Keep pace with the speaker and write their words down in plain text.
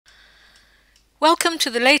Welcome to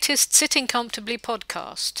the latest Sitting Comfortably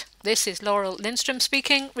podcast. This is Laurel Lindstrom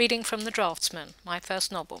speaking, reading from The Draftsman, my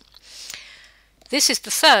first novel. This is the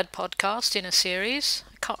third podcast in a series.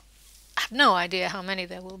 I have no idea how many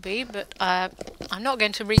there will be, but I'm not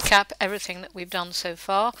going to recap everything that we've done so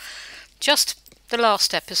far, just the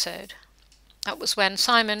last episode. That was when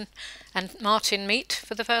Simon and Martin meet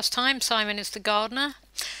for the first time. Simon is the gardener.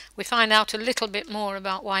 We find out a little bit more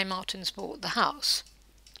about why Martin's bought the house.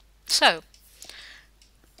 So,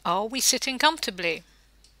 are we sitting comfortably?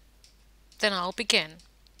 Then I'll begin.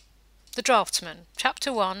 The Draftsman,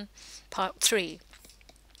 Chapter 1, Part 3.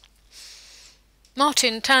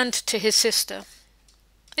 Martin turned to his sister.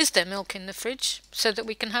 "Is there milk in the fridge, so that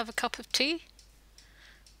we can have a cup of tea?"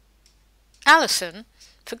 Alison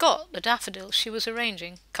forgot the daffodils she was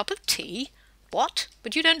arranging. "Cup of tea? What?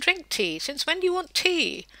 But you don't drink tea. Since when do you want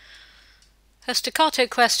tea?" Her staccato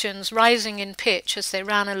questions, rising in pitch as they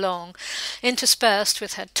ran along, interspersed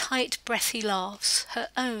with her tight, breathy laughs, her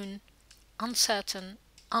own uncertain,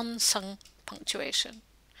 unsung punctuation.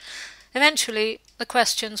 Eventually, the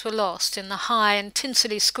questions were lost in the high and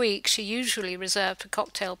tinselly squeak she usually reserved for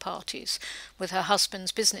cocktail parties with her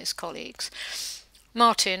husband's business colleagues.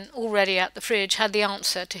 Martin, already at the fridge, had the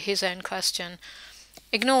answer to his own question.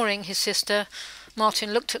 Ignoring his sister,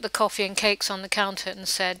 Martin looked at the coffee and cakes on the counter and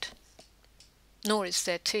said, "Nor is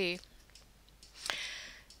there tea."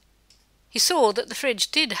 He saw that the fridge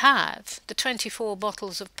did have the 24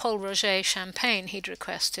 bottles of Paul Roget champagne he'd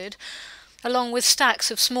requested, along with stacks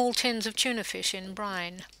of small tins of tuna fish in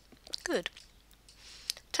brine. Good.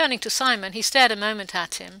 Turning to Simon, he stared a moment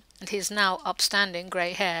at him and his now upstanding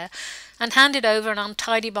grey hair, and handed over an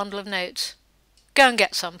untidy bundle of notes. "Go and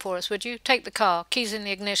get some for us, would you? Take the car, keys in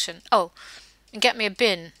the ignition. Oh, and get me a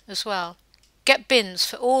bin as well. Get bins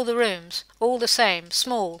for all the rooms, all the same,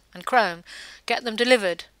 small and chrome. Get them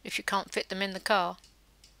delivered if you can't fit them in the car."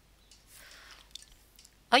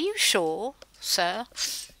 "Are you sure, sir?"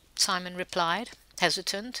 Simon replied,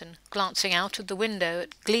 hesitant and glancing out of the window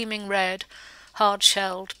at gleaming red,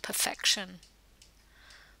 hard-shelled perfection.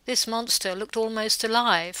 This monster looked almost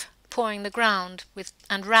alive, pawing the ground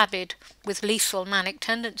and rabid with lethal manic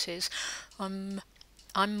tendencies.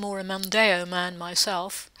 I'm more a Mondeo man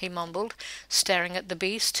myself," he mumbled, staring at the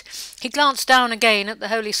beast. He glanced down again at the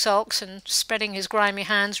holy socks and, spreading his grimy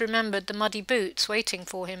hands, remembered the muddy boots waiting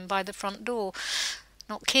for him by the front door.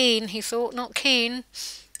 Not keen, he thought, not keen.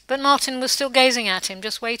 But Martin was still gazing at him,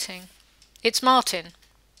 just waiting. "It's Martin.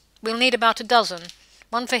 We'll need about a dozen.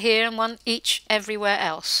 One for here and one each everywhere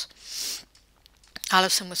else."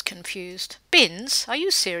 Alison was confused. "Bins? Are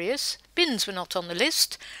you serious? Bins were not on the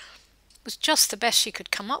list." Was just the best she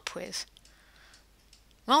could come up with.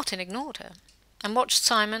 Martin ignored her and watched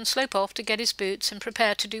Simon slope off to get his boots and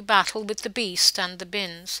prepare to do battle with the beast and the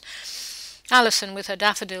bins. Alison, with her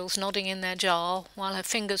daffodils nodding in their jar, while her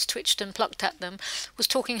fingers twitched and plucked at them, was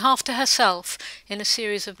talking half to herself in a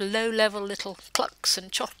series of low-level little clucks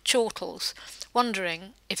and chortles,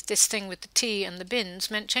 wondering if this thing with the tea and the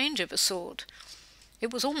bins meant change of a sort.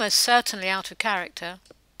 It was almost certainly out of character,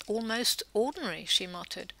 almost ordinary, she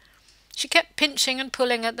muttered. She kept pinching and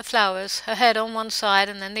pulling at the flowers, her head on one side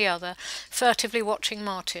and then the other, furtively watching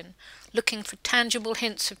Martin, looking for tangible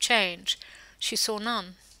hints of change. She saw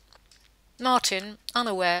none. Martin,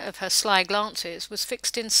 unaware of her sly glances, was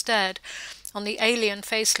fixed instead on the alien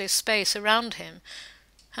faceless space around him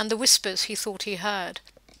and the whispers he thought he heard.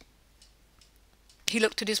 He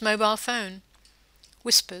looked at his mobile phone.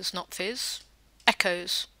 Whispers, not fizz.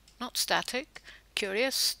 Echoes, not static.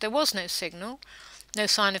 Curious, there was no signal. No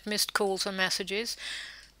sign of missed calls or messages,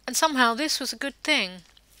 and somehow this was a good thing.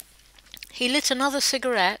 He lit another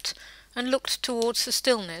cigarette and looked towards the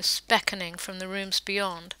stillness beckoning from the rooms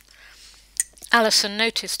beyond. Alison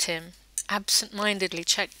noticed him, absent-mindedly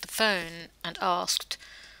checked the phone, and asked,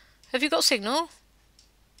 "Have you got signal?"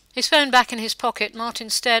 His phone back in his pocket, Martin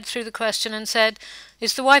stared through the question and said,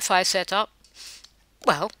 "Is the Wi-Fi set up?"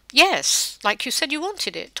 "Well, yes, like you said you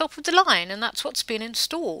wanted it, top of the line, and that's what's been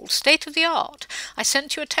installed, state of the art. I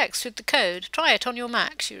sent you a text with the code. Try it on your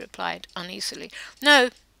Mac," she replied uneasily. "No,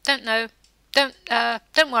 don't know.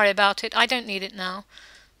 Don't worry about it. I don't need it now."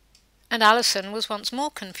 And Alison was once more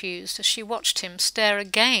confused as she watched him stare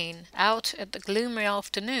again out at the gloomy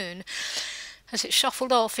afternoon as it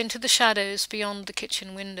shuffled off into the shadows beyond the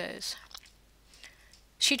kitchen windows.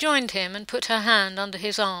 She joined him and put her hand under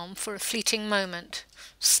his arm for a fleeting moment,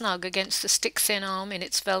 snug against the stick-thin arm in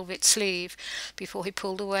its velvet sleeve, before he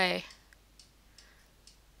pulled away.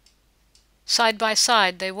 Side by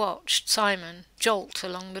side they watched Simon jolt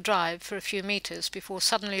along the drive for a few meters before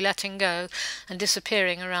suddenly letting go and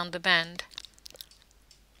disappearing around the bend.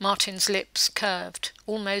 Martin's lips curved,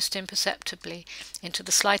 almost imperceptibly, into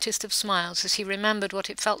the slightest of smiles as he remembered what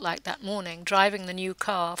it felt like that morning, driving the new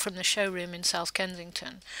car from the showroom in South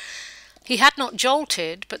Kensington. He had not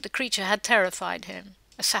jolted, but the creature had terrified him,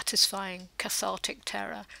 a satisfying, cathartic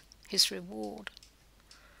terror, his reward.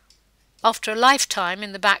 After a lifetime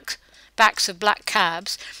in the backs of black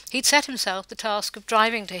cabs, he'd set himself the task of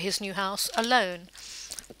driving to his new house alone,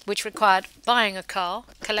 which required buying a car,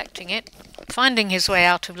 collecting it, finding his way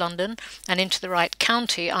out of London and into the right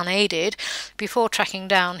county unaided before tracking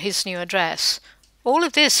down his new address. All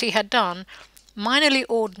of this he had done, minorly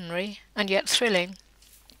ordinary and yet thrilling.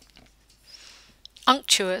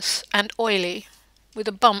 Unctuous and oily, with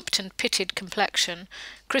a bumped and pitted complexion,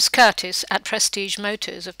 Chris Curtis at Prestige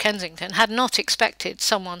Motors of Kensington had not expected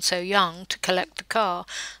someone so young to collect the car,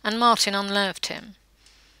 and Martin unnerved him.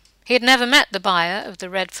 He had never met the buyer of the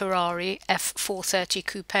red Ferrari F430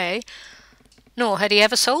 coupe, nor had he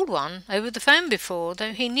ever sold one over the phone before,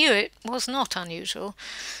 though he knew it was not unusual.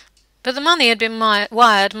 But the money had been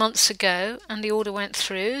wired months ago, and the order went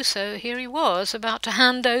through, so here he was, about to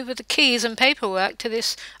hand over the keys and paperwork to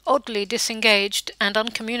this oddly disengaged and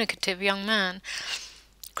uncommunicative young man.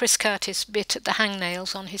 Chris Curtis bit at the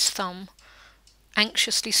hangnails on his thumb,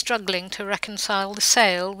 anxiously struggling to reconcile the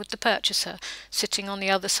sale with the purchaser sitting on the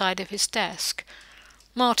other side of his desk.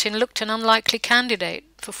 Martin looked an unlikely candidate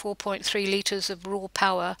for 4.3 litres of raw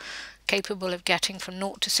power, capable of getting from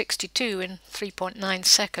 0 to 62 in 3.9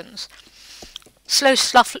 seconds. Slow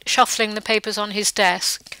shuffling the papers on his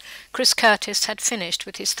desk, Chris Curtis had finished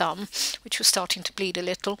with his thumb, which was starting to bleed a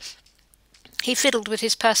little. He fiddled with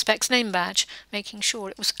his Perspex name badge, making sure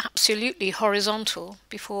it was absolutely horizontal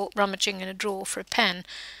before rummaging in a drawer for a pen.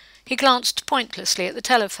 He glanced pointlessly at the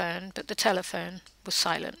telephone, but the telephone was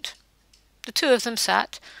silent. The two of them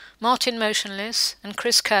sat, Martin motionless, and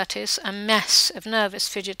Chris Curtis a mess of nervous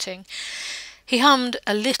fidgeting. He hummed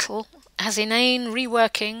a little as inane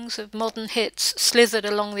reworkings of modern hits slithered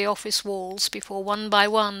along the office walls before one by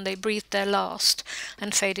one they breathed their last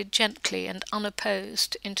and faded gently and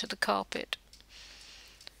unopposed into the carpet.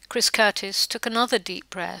 Chris Curtis took another deep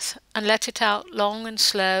breath and let it out long and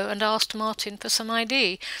slow and asked Martin for some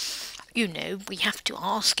ID. "You know, we have to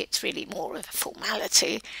ask. It's really more of a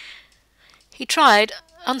formality." He tried,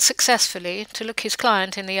 unsuccessfully, to look his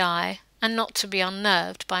client in the eye and not to be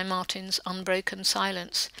unnerved by Martin's unbroken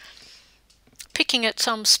silence. Picking at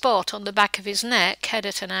some spot on the back of his neck, head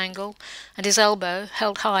at an angle, and his elbow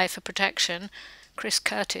held high for protection, Chris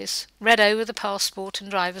Curtis read over the passport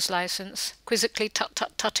and driver's licence, quizzically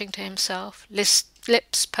tut-tut-tutting to himself,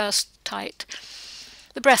 lips pursed tight.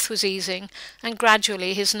 The breath was easing, and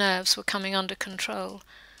gradually his nerves were coming under control.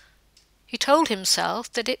 He told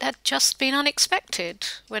himself that it had just been unexpected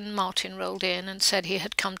when Martin rolled in and said he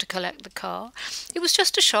had come to collect the car. It was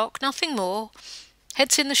just a shock, nothing more.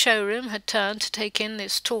 Heads in the showroom had turned to take in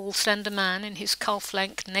this tall, slender man in his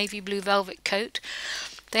calf-length navy blue velvet coat.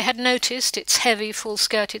 They had noticed its heavy,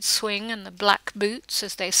 full-skirted swing and the black boots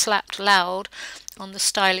as they slapped loud on the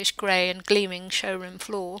stylish grey and gleaming showroom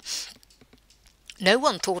floor. No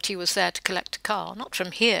one thought he was there to collect a car, not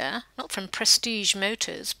from here, not from Prestige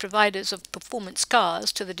Motors, providers of performance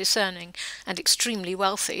cars to the discerning and extremely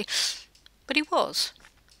wealthy, but he was.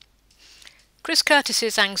 Chris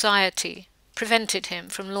Curtis's anxiety prevented him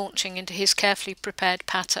from launching into his carefully prepared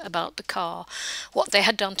patter about the car, what they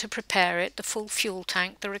had done to prepare it, the full fuel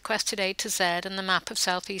tank, the requested A to Z, and the map of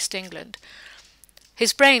southeast England.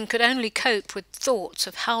 His brain could only cope with thoughts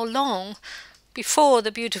of how long before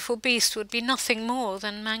the beautiful beast would be nothing more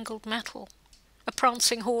than mangled metal, a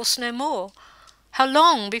prancing horse no more. How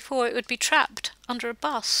long before it would be trapped under a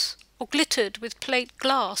bus, or glittered with plate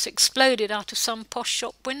glass exploded out of some posh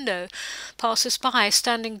shop window, passers-by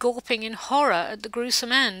standing gawping in horror at the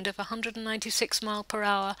gruesome end of a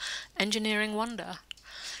 196-mile-per-hour engineering wonder.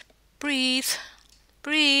 Breathe,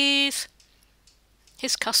 breathe.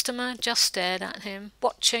 His customer just stared at him,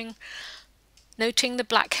 watching, noting the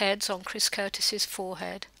blackheads on Chris Curtis's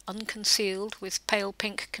forehead, unconcealed with pale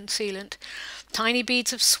pink concealant, tiny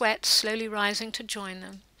beads of sweat slowly rising to join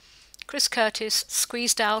them. Chris Curtis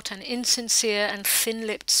squeezed out an insincere and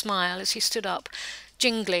thin-lipped smile as he stood up,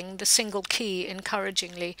 jingling the single key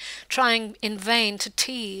encouragingly, trying in vain to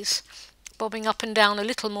tease. Bobbing up and down a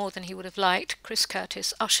little more than he would have liked, Chris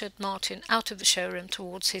Curtis ushered Martin out of the showroom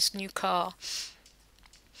towards his new car.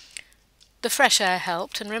 The fresh air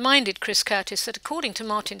helped and reminded Chris Curtis that according to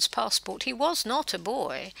Martin's passport he was not a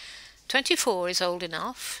boy. 24 is old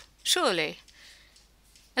enough, surely.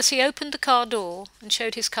 As he opened the car door and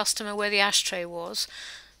showed his customer where the ashtray was,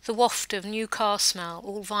 the waft of new car smell,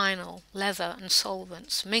 all vinyl, leather and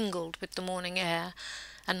solvents, mingled with the morning air,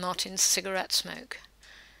 and Martin's cigarette smoke.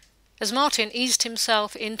 As Martin eased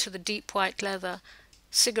himself into the deep white leather,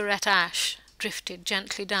 cigarette ash drifted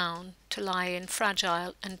gently down to lie in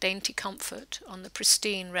fragile and dainty comfort on the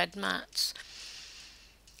pristine red mats.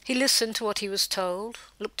 He listened to what he was told,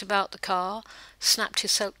 looked about the car, snapped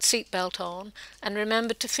his seatbelt on, and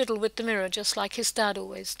remembered to fiddle with the mirror just like his dad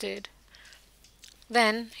always did.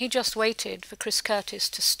 Then he just waited for Chris Curtis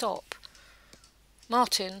to stop.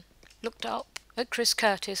 Martin looked up at Chris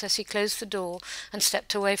Curtis as he closed the door and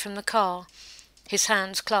stepped away from the car, his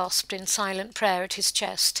hands clasped in silent prayer at his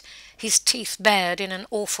chest, his teeth bared in an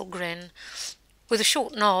awful grin. With a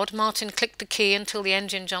short nod, Martin clicked the key until the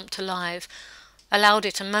engine jumped alive, allowed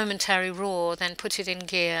it a momentary roar, then put it in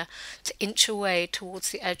gear to inch away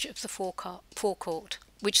towards the edge of the forecourt,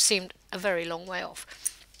 which seemed a very long way off.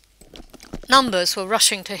 Numbers were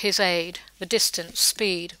rushing to his aid: the distance,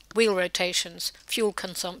 speed, wheel rotations, fuel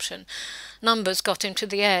consumption. Numbers got him to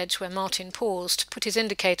the edge, where Martin paused, put his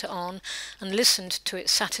indicator on, and listened to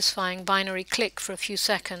its satisfying binary click for a few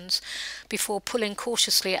seconds before pulling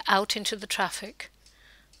cautiously out into the traffic.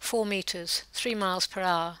 4 meters, 3 miles per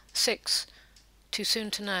hour, 6. Too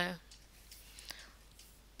soon to know.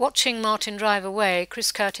 Watching Martin drive away,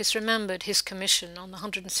 Chris Curtis remembered his commission on the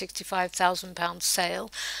 £165,000 sale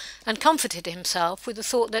and comforted himself with the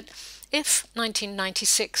thought that if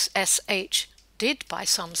 1996 SH did by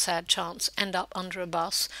some sad chance end up under a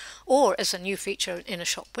bus or as a new feature in a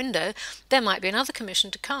shop window, there might be another commission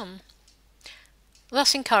to come.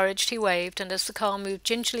 Thus encouraged, he waved, and as the car moved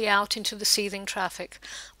gingerly out into the seething traffic,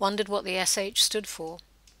 wondered what the SH stood for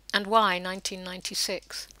and why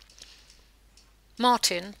 1996.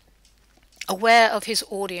 Martin, aware of his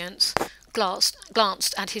audience,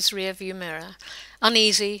 glanced at his rear-view mirror,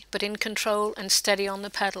 uneasy but in control and steady on the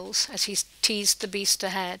pedals as he teased the beast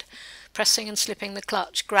ahead, pressing and slipping the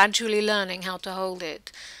clutch, gradually learning how to hold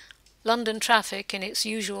it. London traffic, in its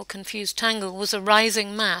usual confused tangle, was a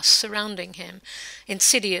rising mass surrounding him,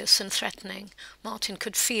 insidious and threatening. Martin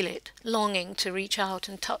could feel it, longing to reach out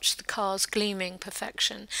and touch the car's gleaming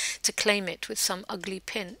perfection, to claim it with some ugly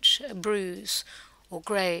pinch, a bruise, or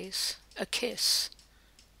graze, a kiss.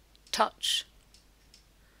 Touch.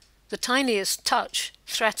 The tiniest touch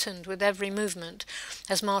threatened with every movement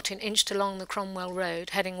as Martin inched along the Cromwell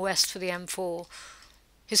Road, heading west for the M4.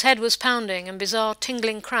 His head was pounding, and bizarre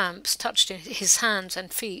tingling cramps touched his hands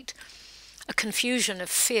and feet. A confusion of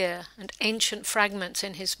fear and ancient fragments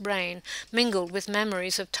in his brain mingled with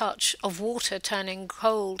memories of touch, of water turning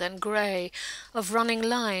cold and grey, of running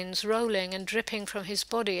lines rolling and dripping from his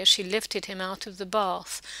body as she lifted him out of the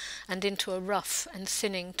bath and into a rough and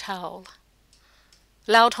thinning towel.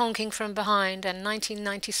 Loud honking from behind, and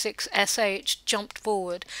 1996 SH jumped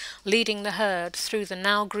forward, leading the herd through the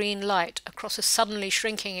now green light across a suddenly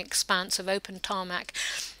shrinking expanse of open tarmac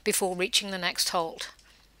before reaching the next halt.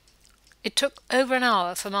 It took over an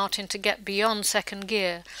hour for Martin to get beyond second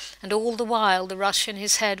gear, and all the while the rush in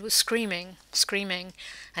his head was screaming,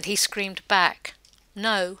 and he screamed back,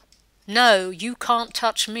 "No, no, you can't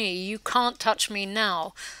touch me, you can't touch me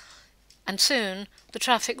now." And soon the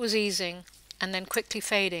traffic was easing, and then quickly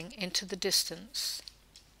fading into the distance.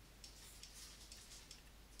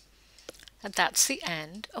 And that's the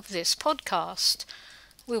end of this podcast.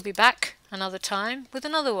 We'll be back another time with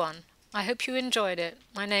another one. I hope you enjoyed it.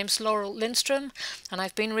 My name's Laurel Lindstrom, and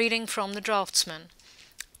I've been reading from the Draftsman.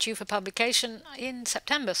 Due for publication in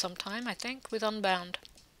September sometime, I think, with Unbound.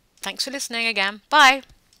 Thanks for listening again. Bye!